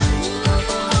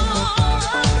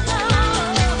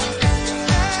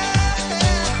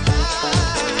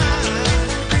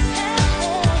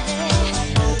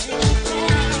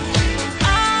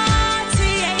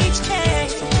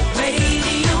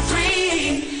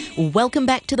Welcome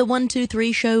back to the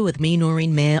 123 show with me,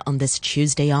 Noreen Mayer, on this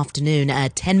Tuesday afternoon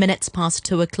at 10 minutes past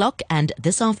 2 o'clock. And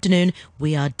this afternoon,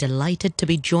 we are delighted to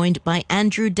be joined by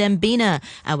Andrew Dembina,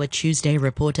 our Tuesday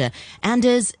reporter.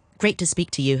 Anders, great to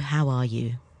speak to you. How are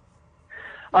you?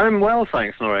 I'm well,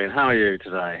 thanks, Noreen. How are you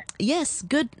today? Yes,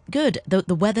 good.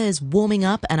 The weather is warming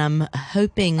up, and I'm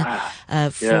hoping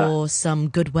for some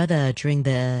good weather during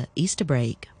the Easter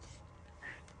break.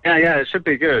 Yeah, it should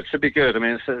be good. I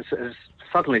mean, it's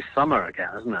suddenly summer again,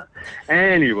 isn't it?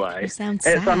 Anyway, You sound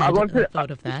sad. I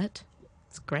thought of that.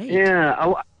 It's great. Yeah,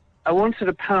 I wanted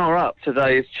to power up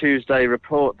today's Tuesday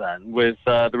report then with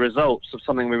the results of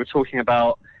something we were talking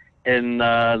about in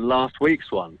last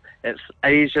week's one. It's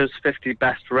Asia's 50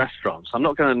 best restaurants. I'm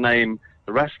not going to name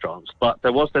the restaurants, but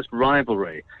there was this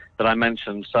rivalry that I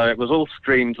mentioned. So it was all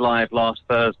streamed live last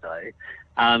Thursday,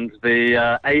 and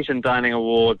the Asian Dining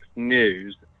Award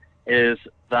news is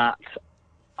that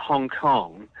Hong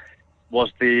Kong was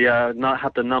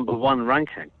had the number one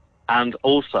ranking. And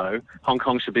also, Hong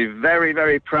Kong should be very,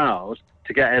 very proud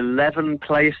to get 11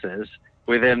 places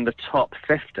within the top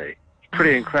 50.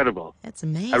 Pretty incredible. That's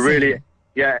amazing.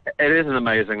 Yeah, it is an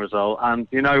amazing result. And,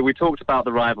 you know, we talked about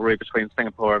the rivalry between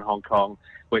Singapore and Hong Kong,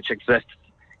 which exists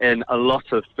in a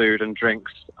lot of food and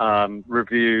drinks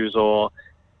reviews or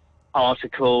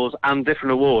articles and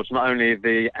different awards, not only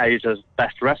the Asia's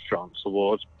Best Restaurants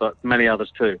Awards, but many others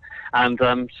too.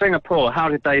 And Singapore, how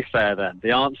did they fare then?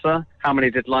 The answer, how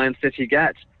many did Lion City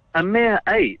get? A mere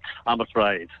 8, I'm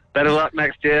afraid. Better luck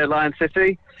next year, Lion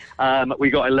City. We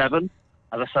got 11,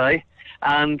 as I say.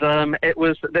 And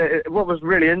what was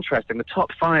really interesting, the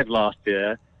top 5 last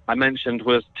year, I mentioned,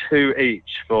 was 2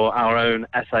 each for our own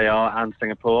SAR and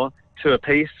Singapore, 2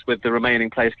 apiece, with the remaining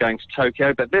place going to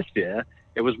Tokyo. But this year,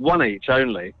 it was 1 each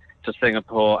only to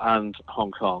Singapore and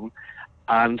Hong Kong,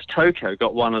 and Tokyo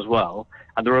got 1 as well,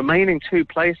 and the remaining 2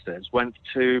 places went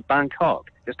to Bangkok.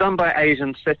 It's done by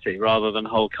Asian city rather than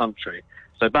whole country.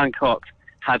 So Bangkok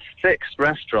had 6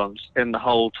 restaurants in the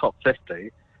whole top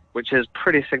 50, which is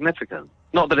pretty significant.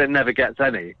 Not that it never gets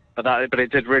any, but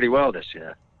it did really well this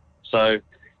year. So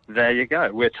there you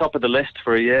go. We're top of the list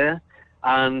for a year,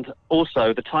 and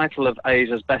also the title of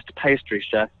Asia's best pastry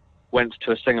chef went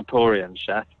to a Singaporean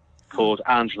chef called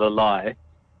Angela Lai,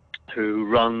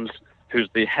 who's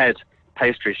the head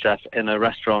pastry chef in a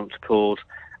restaurant called,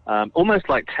 almost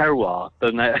like terroir,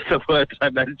 the word I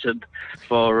mentioned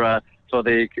for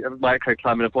the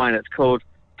microclimate of wine. It's called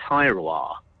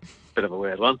terroir. Bit of a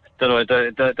weird one. Don't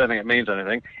think it means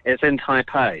anything. It's in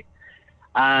Taipei.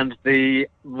 And the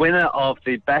winner of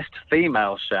the best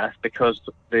female chef, because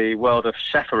the world of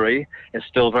chefery is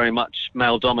still very much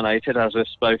male-dominated, as we've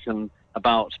spoken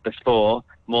about before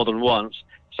more than once.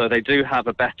 So they do have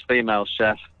a best female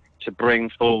chef to bring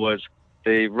forward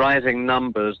the rising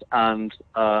numbers and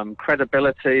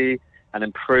credibility and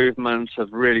improvement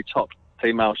of really top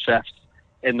female chefs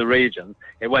in the region.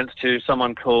 It went to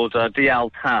someone called Dial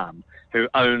Tam, who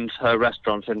owns her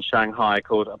restaurant in Shanghai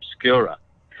called Obscura.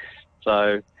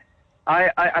 So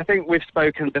I think we've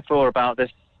spoken before about this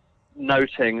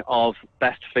noting of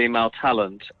best female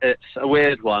talent. It's a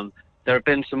weird one. There have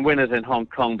been some winners in Hong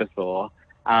Kong before,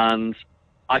 and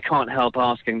I can't help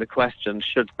asking the question,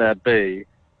 should there be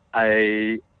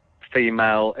a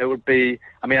female? It would be,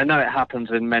 I mean, I know it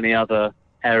happens in many other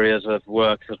areas of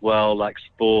work as well, like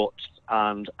sports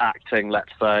and acting,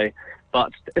 let's say.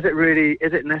 But is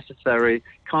it necessary?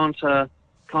 Can't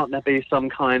there be some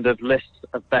kind of list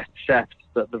of best chefs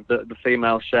that the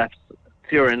female chefs,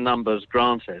 fewer in numbers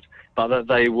granted, but that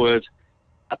they would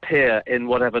appear in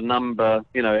whatever number,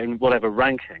 in whatever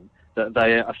ranking that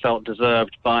they are felt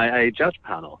deserved by a judge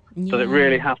panel? Yeah. Does it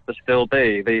really have to still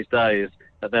be these days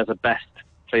that there's a best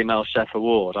female chef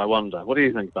award? I wonder. What do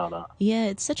you think about that? Yeah,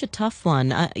 it's such a tough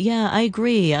one. I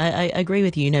agree. I agree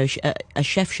with you. A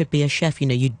chef should be a chef.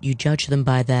 You judge them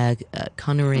by their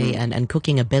culinary and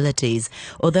cooking abilities.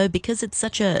 Although, because it's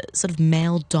such a sort of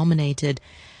male-dominated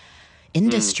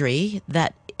industry,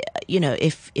 that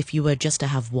if you were just to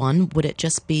have one, would it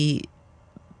just be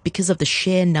because of the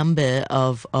sheer number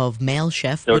of male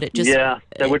chefs? Would it just? Yeah,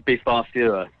 there would be far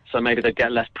fewer. So maybe they'd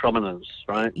get less prominence,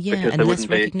 right? Yeah, because and less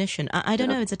recognition. I don't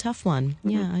know. It's a tough one.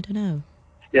 Yeah, I don't know.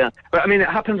 Yeah, but I mean, it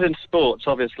happens in sports,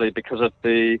 obviously, because of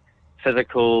the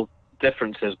physical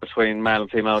differences between male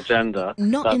and female gender.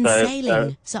 Not in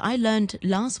sailing. So I learned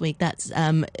last week that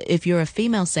if you're a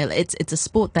female sailor, it's a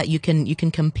sport that you can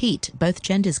compete. Both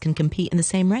genders can compete in the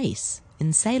same race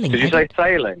in sailing. Did you say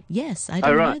sailing? Yes, I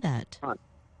didn't know that. Right.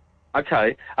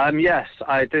 Okay. Yes,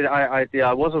 I did. Yeah,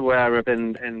 I was aware of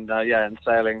in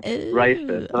sailing races.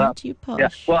 Ooh, So that, aren't you yeah.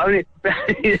 posh? Well, only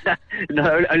yeah,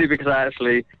 no, only because I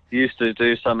actually used to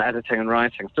do some editing and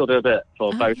writing. Still do a bit for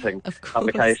Oh, yeah, boating of course.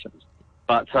 publications.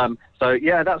 But so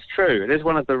yeah, that's true. It is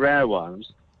one of the rare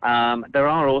ones. There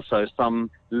are also some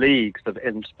leagues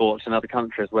in sports in other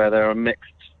countries where there are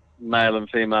mixed male and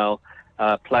female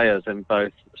players in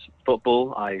both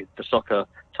football, i.e. the soccer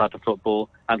type of football,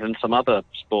 and in some other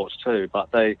sports too.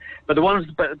 But the ones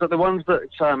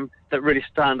that really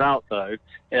stand out though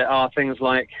are things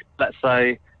like, let's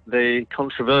say, the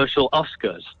controversial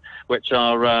Oscars, which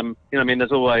are I mean,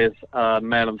 there's always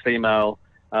male and female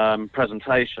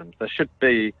presentations. There should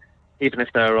be, even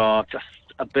if there are just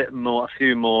a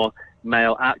few more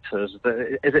male actors.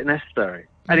 Is it necessary?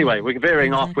 Anyway, we're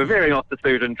veering off. We're Exactly. veering off the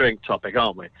food and drink topic,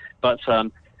 aren't we? But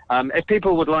if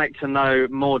people would like to know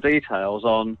more details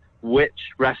on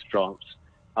which restaurants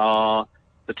are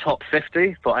the top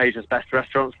 50 for Asia's best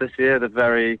restaurants this year, the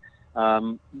very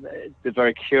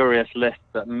curious list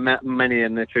that many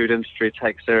in the food industry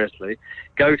take seriously,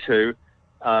 go to,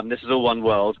 this is all one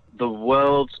word, the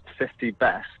world's 50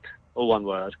 best, all one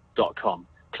word, .com.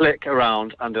 Click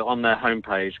around, and on their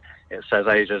homepage it says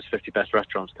Asia's 50 best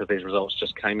restaurants, because these results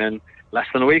just came in less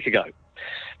than a week ago.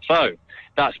 So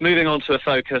that's moving on to a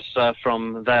focus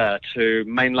from there to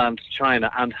mainland China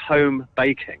and home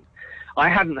baking. I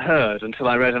hadn't heard until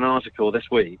I read an article this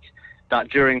week that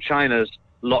during China's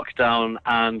lockdown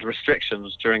and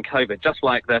restrictions during COVID, just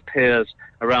like their peers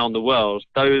around the world,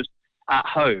 those at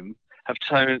home have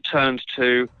turned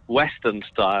to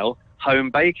Western-style home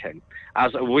baking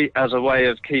as a way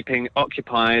of keeping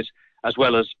occupied, as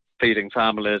well as feeding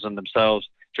families and themselves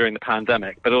during the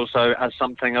pandemic, but also as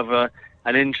something of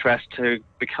an interest to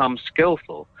become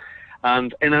skillful.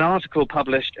 And in an article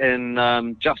published in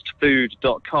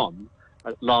justfood.com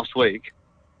last week,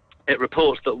 it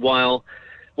reports that while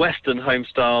Western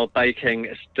home-style baking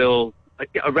is still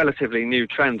a relatively new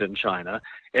trend in China,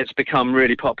 it's become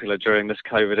really popular during this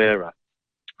COVID era.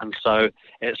 And so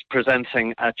it's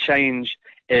presenting a change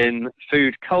in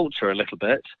food culture a little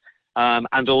bit,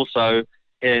 and also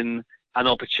in an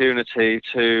opportunity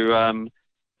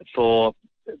for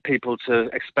people to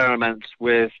experiment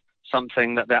with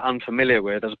something that they're unfamiliar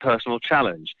with as a personal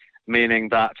challenge, meaning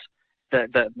that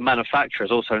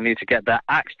manufacturers also need to get their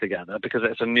acts together because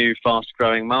it's a new,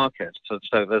 fast-growing market. So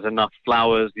there's enough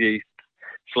flours, yeast,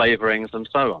 flavorings, and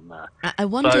so on there. I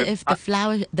wonder So if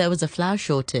there was a flour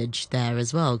shortage there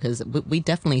as well, because we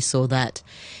definitely saw that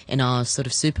in our sort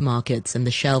of supermarkets, and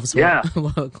the shelves were, yeah,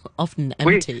 were often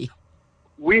empty.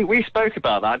 we spoke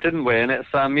about that, didn't we? And it's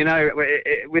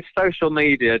with social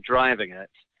media driving it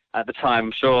at the time,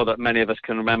 I'm sure that many of us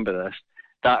can remember this.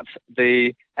 That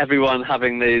everyone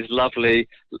having these lovely,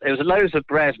 it was loads of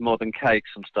bread more than cakes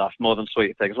and stuff, more than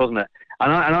sweet things, wasn't it?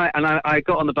 And I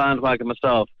got on the bandwagon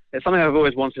myself. It's something I've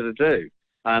always wanted to do,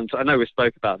 and I know we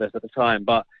spoke about this at the time,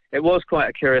 but it was quite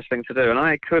a curious thing to do, and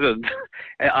I couldn't,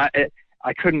 I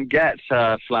couldn't get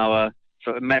flour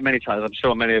for many times. I'm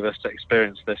sure many of us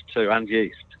experienced this too, and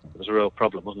yeast. It was a real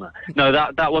problem, wasn't it? No,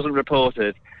 that wasn't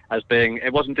reported as being,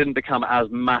 didn't become as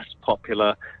mass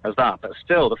popular as that, but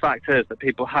still, the fact is that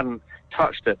people hadn't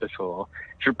touched it before.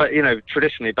 But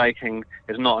traditionally, baking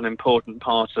is not an important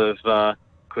part of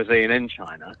cuisine in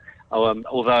China,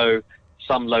 although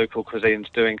some local cuisines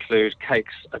do include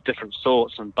cakes of different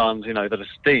sorts and buns, that are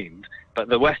steamed, but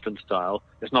the Western style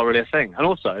is not really a thing. And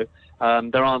also,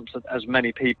 there aren't as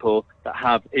many people that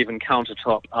have even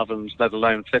countertop ovens, let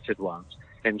alone fitted ones,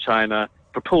 in China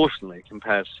proportionally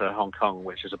compared to Hong Kong,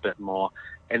 which is a bit more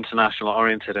international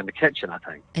oriented in the kitchen, I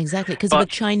think. Exactly, because with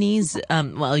Chinese,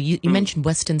 you mentioned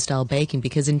Western style baking,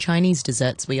 because in Chinese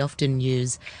desserts we often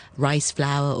use rice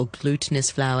flour or glutinous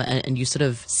flour, and you sort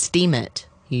of steam it.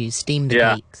 You steam the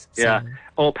cakes. So. Yeah,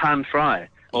 or pan fry,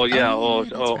 or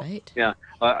right.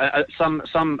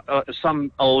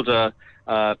 Some older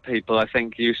people, I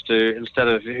think, used to,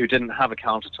 who didn't have a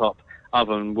countertop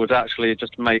oven, would actually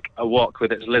just make a wok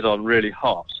with its lid on really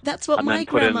hot. That's what my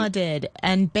grandma did,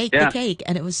 and baked the cake,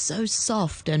 and it was so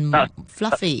soft and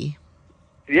fluffy.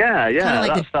 Yeah. Kind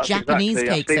of like the Japanese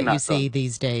exactly, cakes that you see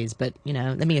these days. But,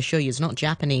 let me assure you, it's not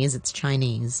Japanese, it's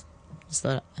Chinese. Just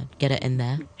thought I'd get it in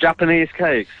there. Japanese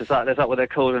cakes, is that what they're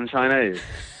called in Chinese?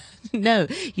 No,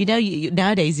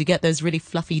 nowadays you get those really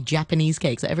fluffy Japanese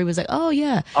cakes that everyone's like, oh,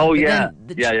 yeah. Oh, but yeah.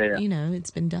 Then,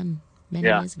 it's been done many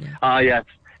years ago. Yeah.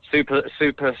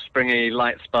 Super springy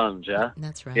light sponge, yeah?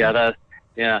 That's right. Yeah,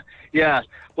 Yeah, yeah.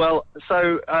 Well,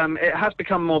 so it has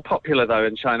become more popular though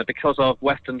in China because of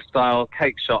Western-style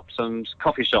cake shops and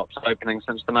coffee shops opening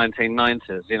since the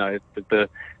 1990s. You know, the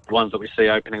ones that we see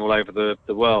opening all over the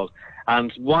world.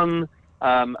 And one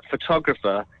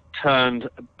photographer turned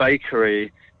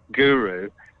bakery guru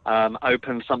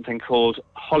opened something called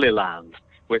Hollyland,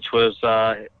 which was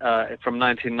from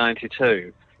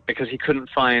 1992, because he couldn't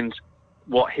find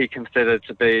what he considered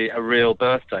to be a real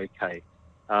birthday cake.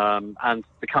 And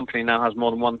the company now has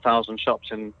more than 1,000 shops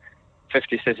in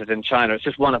 50 cities in China. It's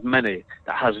just one of many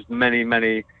that has many,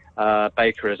 many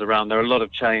bakeries around. There are a lot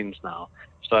of chains now.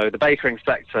 So the baking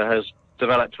sector has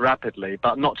developed rapidly,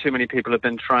 but not too many people have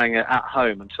been trying it at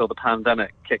home until the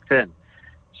pandemic kicked in.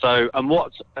 So, and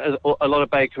what a lot of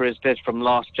bakeries did from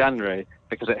last January,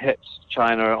 because it hits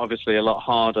China obviously a lot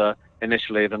harder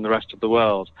initially than the rest of the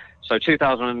world. So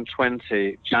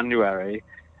 2020, January,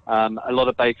 a lot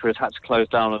of bakeries had to close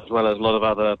down, as well as a lot of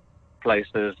other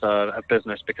places of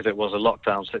business, because it was a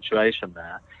lockdown situation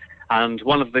there. And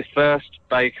one of the first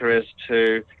bakeries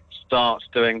to start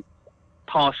doing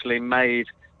partially made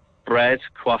bread,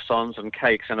 croissants and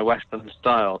cakes in a Western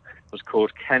style was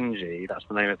called Kenji. That's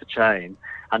the name of the chain.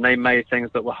 And they made things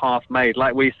that were half made,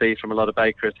 like we see from a lot of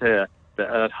bakeries here, that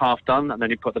are half done, and then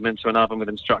you put them into an oven with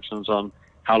instructions on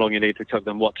how long you need to cook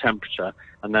them, what temperature,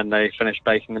 and then they finish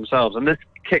baking themselves. And this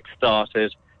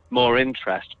kick-started more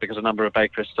interest, because a number of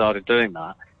bakeries started doing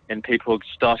that, in people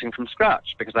starting from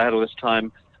scratch, because they had all this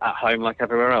time at home like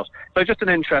everywhere else. So just an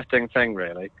interesting thing,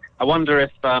 really. I wonder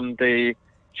if the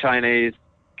Chinese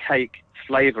cake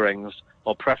flavorings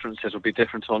or preferences would be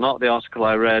different or not. The article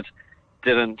I read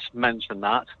didn't mention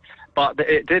that, but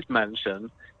it did mention,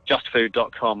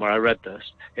 justfood.com, where I read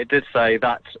this, it did say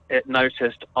that it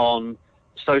noticed on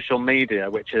social media,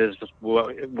 which is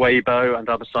Weibo and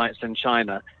other sites in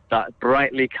China, that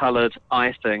brightly coloured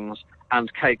icings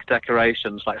and cake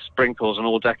decorations, like sprinkles and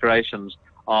all decorations,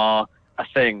 are a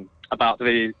thing about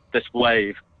this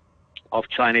wave of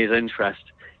Chinese interest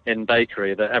in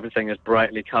bakery, that everything is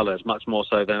brightly coloured, much more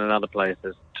so than in other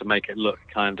places, to make it look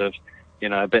kind of, you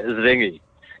know, a bit zingy.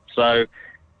 So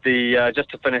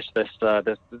just to finish this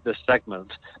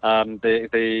segment,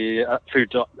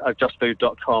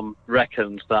 justfood.com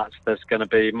reckons that there's going to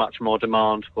be much more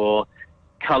demand for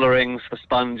colourings, for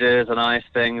sponges and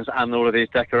icings and all of these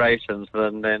decorations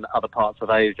than in other parts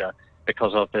of Asia,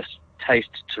 because of this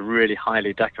taste to really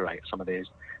highly decorate some of these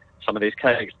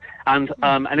cakes. And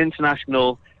an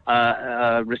international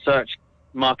market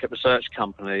research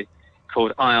company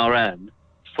called IRN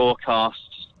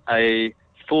forecasts a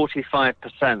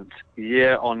 45%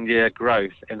 year-on-year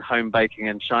growth in home baking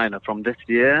in China from this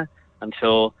year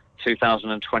until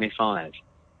 2025.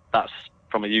 That's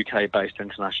from a UK-based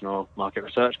international market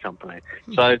research company.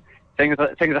 So things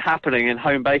are happening in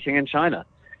home baking in China.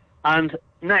 And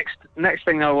next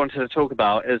thing I wanted to talk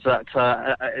about is that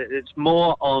it's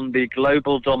more on the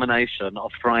global domination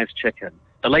of fried chicken.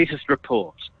 The latest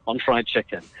report on fried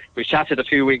chicken. We chatted a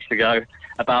few weeks ago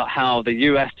about how the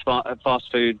US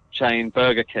fast food chain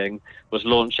Burger King was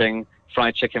launching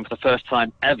fried chicken for the first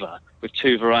time ever, with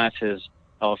 2 varieties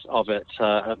of it,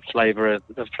 flavored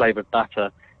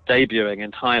batter, debuting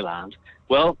in Thailand.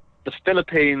 Well, the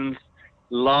Philippines'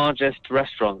 largest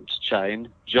restaurant chain,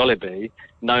 Jollibee,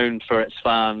 known for its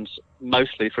fans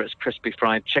mostly for its crispy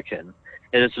fried chicken,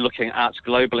 is looking at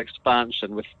global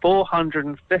expansion, with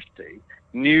 450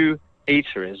 new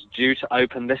eateries due to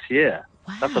open this year.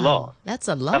 Wow, that's a lot. That's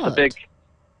a lot. That's a big.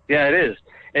 Yeah, it is.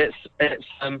 It's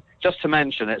just to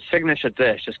mention, its signature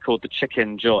dish is called the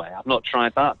Chicken Joy. I've not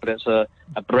tried that, but it's a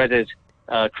breaded,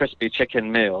 crispy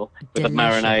chicken meal with Delicious.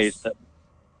 a marinade. Is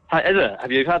it?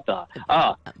 Have you had that?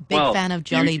 Big fan of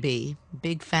Jollibee.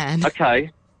 Big fan. Okay.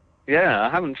 Yeah, I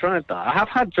haven't tried that. I have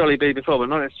had Jollibee before, but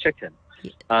not its chicken.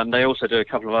 They also do a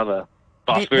couple of other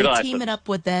fast food items. They team it up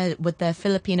with their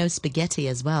Filipino spaghetti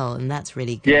as well, and that's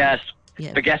really good. Yes.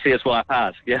 Yeah. Spaghetti is what I've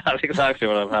had. Yeah, that's exactly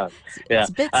what I've had. Yeah. It's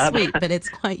a bit sweet, but it's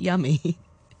quite yummy.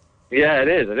 Yeah, it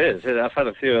is. I've had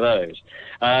a few of those.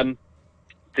 The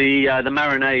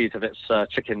marinade of its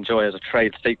Chicken Joy is a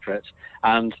trade secret,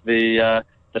 and the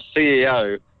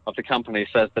CEO of the company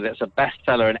says that it's a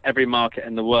bestseller in every market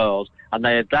in the world, and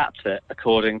they adapt it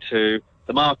according to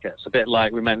the markets. A bit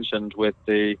like we mentioned with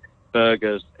the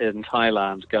burgers in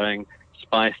Thailand going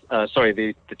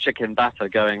the chicken batter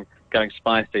going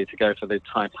spicy to go for the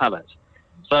Thai palate.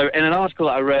 So in an article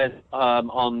that I read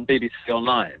on BBC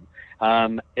Online,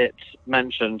 it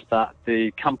mentioned that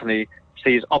the company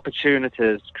sees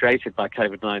opportunities created by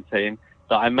COVID-19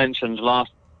 that I mentioned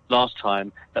last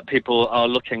time, that people are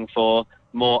looking for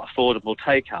more affordable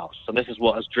takeouts. And this is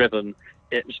what has driven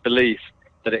its belief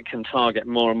that it can target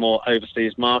more and more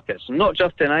overseas markets, not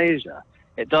just in Asia.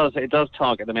 It does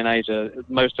target them in Asia.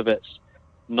 Most of its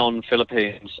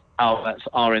non-Philippines outlets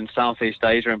are in Southeast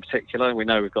Asia in particular. We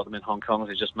know we've got them in Hong Kong, as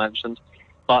you just mentioned,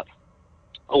 but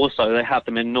also they have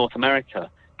them in North America,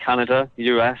 Canada,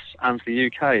 US, and the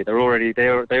UK. They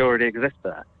already exist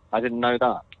there. I didn't know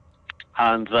that,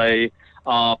 and they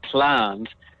are planned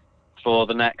for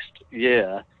the next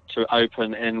year to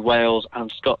open in Wales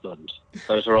and Scotland.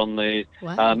 Those are on the.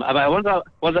 Wow. I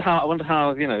wonder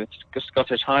how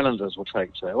Scottish Highlanders will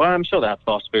take to it. Well, I'm sure they have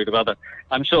fast food of other.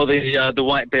 I'm sure the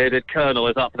white bearded colonel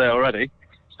is up there already.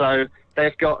 So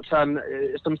they've got some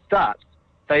stats.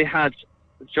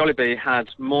 Jollibee had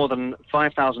more than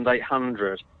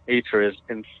 5,800 eateries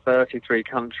in 33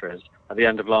 countries at the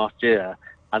end of last year,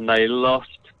 and they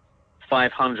lost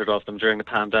 500 of them during the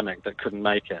pandemic that couldn't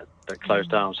make it, that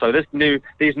closed down. So these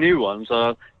new ones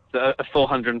are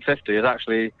 450 is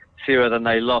actually fewer than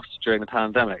they lost during the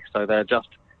pandemic. So they're just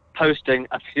posting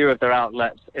a few of their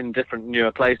outlets in different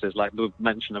newer places, like the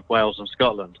mention of Wales and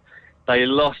Scotland. They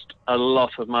lost a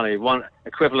lot of money, one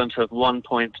equivalent of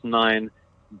 1.9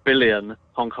 billion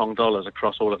Hong Kong dollars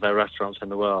across all of their restaurants in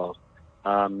the world.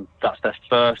 That's their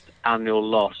first annual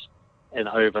loss in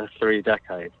over 3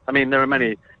 decades. I mean, there are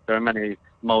many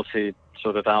multi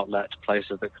sort of outlet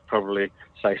places that could probably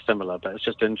say similar, but it's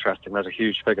just interesting. Those are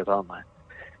huge figures, aren't they?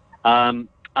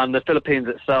 And the Philippines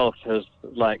itself has,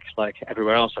 like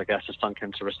everywhere else, I guess, has sunk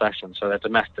into recession. So their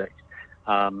domestic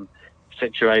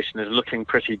situation is looking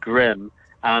pretty grim.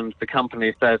 And the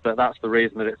company says that that's the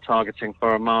reason that it's targeting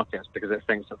foreign markets, because it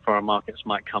thinks that foreign markets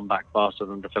might come back faster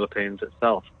than the Philippines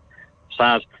itself.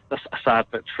 That's a sad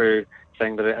but true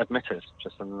thing that it admitted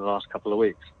just in the last couple of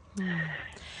weeks.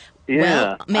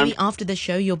 Yeah. Well, maybe after the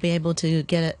show you'll be able to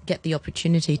get the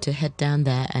opportunity to head down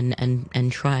there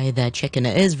and try their chicken.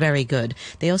 It is very good.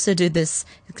 They also do this,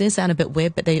 it's going to sound a bit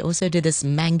weird, but they also do this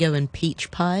mango and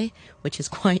peach pie, which is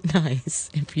quite nice.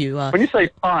 If you When you say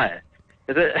pie,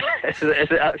 is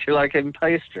it actually like in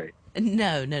pastry?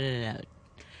 No.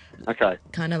 Okay.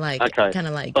 Kind of like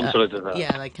some sort of dessert.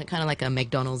 Yeah, kind of like a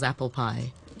McDonald's apple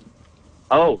pie.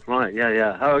 Oh, right.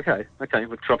 Yeah. Oh, okay.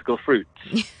 With tropical fruits.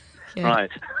 Yeah.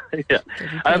 Right. Yeah.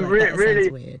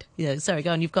 Really weird. Yeah. Sorry,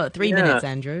 go on. You've got 3 minutes,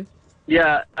 Andrew.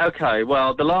 Yeah. Okay.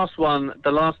 Well, the last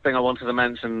thing I wanted to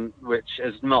mention, which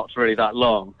is not really that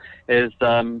long, is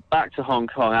back to Hong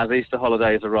Kong as Easter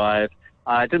holidays arrive.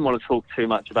 I didn't want to talk too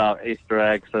much about Easter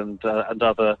eggs and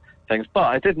other things, but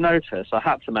I did notice, I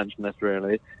had to mention this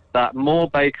really, that more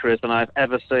bakeries than I've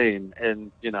ever seen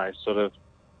in, sort of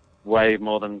way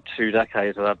more than 2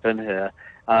 decades that I've been here,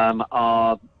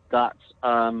 are that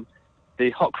the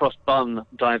hot cross bun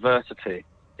diversity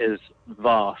is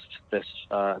vast this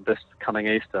coming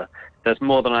Easter. There's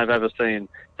more than I've ever seen.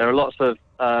 There are lots of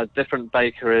different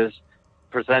bakeries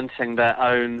presenting their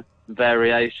own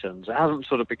variations. It hasn't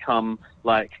sort of become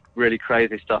like really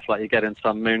crazy stuff like you get in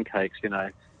some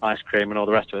mooncakes, ice cream and all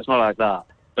the rest of it. It's not like that.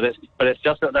 But it's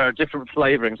just that there are different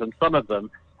flavorings, and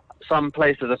some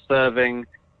places are serving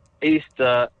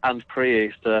Easter and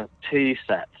pre-Easter tea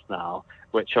sets now,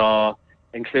 which are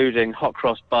including hot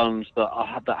cross buns that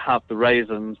have the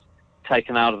raisins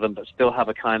taken out of them, but still have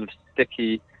a kind of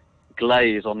sticky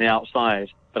glaze on the outside,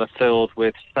 but are filled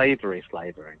with savoury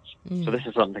flavourings. So this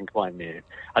is something quite new.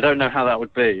 I don't know how that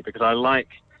would be, because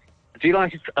do you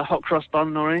like a hot cross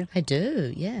bun, Noreen? I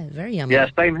do, yeah, very yummy. Yeah,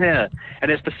 same here.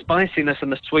 And it's the spiciness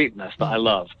and the sweetness that I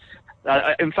love.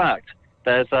 In fact,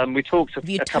 there's we talked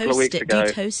a couple of weeks ago. Do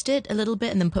you toast it a little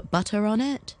bit and then put butter on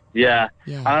it? Yeah.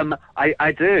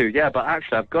 I do, yeah, but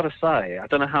actually I've got to say, I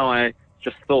don't know how I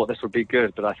just thought this would be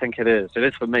good, but I think it is. It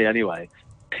is for me anyway.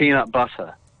 Peanut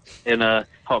butter in a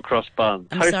hot cross bun.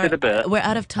 Toasted a bit. We're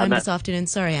out of time this afternoon.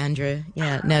 Sorry, Andrew.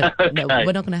 Yeah, no, Okay. no,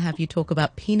 we're not going to have you talk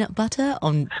about peanut butter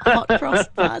on hot cross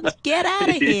buns. Get out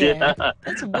of here. Yeah.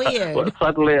 That's weird. Well,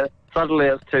 suddenly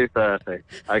it's 2:30.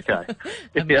 Okay.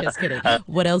 I'm just kidding.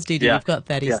 What else do you do? yeah. You've got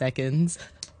 30 seconds.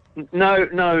 No.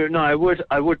 I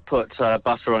would put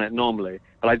butter on it normally,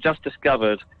 but I just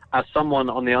discovered, as someone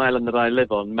on the island that I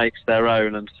live on makes their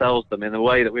own and sells them in the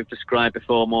way that we've described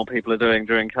before, more people are doing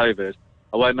during COVID.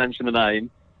 I won't mention the name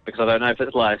because I don't know if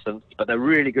it's licensed, but they're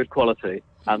really good quality,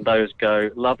 and those go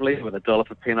lovely with a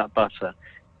dollop of peanut butter.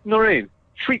 Noreen,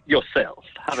 treat yourself.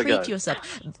 Have a go. Treat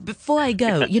yourself. Before I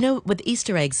go, with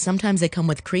Easter eggs, sometimes they come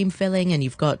with cream filling, and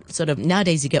you've got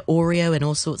nowadays you get Oreo and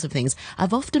all sorts of things.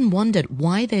 I've often wondered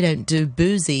why they don't do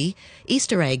boozy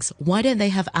Easter eggs. Why don't they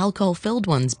have alcohol-filled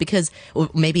ones? Or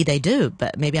maybe they do,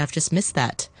 but maybe I've just missed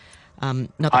that. Not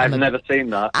that I've never seen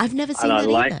that. I've never seen and that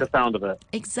I like either. the sound of it.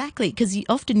 Exactly, because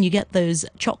often you get those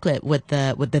chocolate with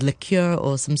the liqueur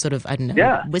or some sort of, I don't know,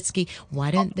 Yeah. whiskey.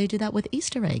 Why don't they do that with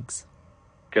Easter eggs?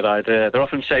 Good idea. They're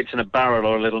often shaped in a barrel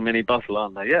or a little mini bottle,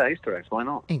 aren't they? Yeah, Easter eggs. Why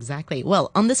not? Exactly.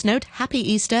 Well, on this note, happy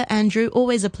Easter, Andrew.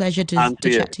 Always a pleasure to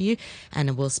you. chat to you.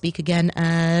 And we'll speak again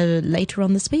later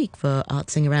on this week for Art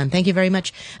Sing Around. Thank you very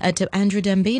much to Andrew Dembee.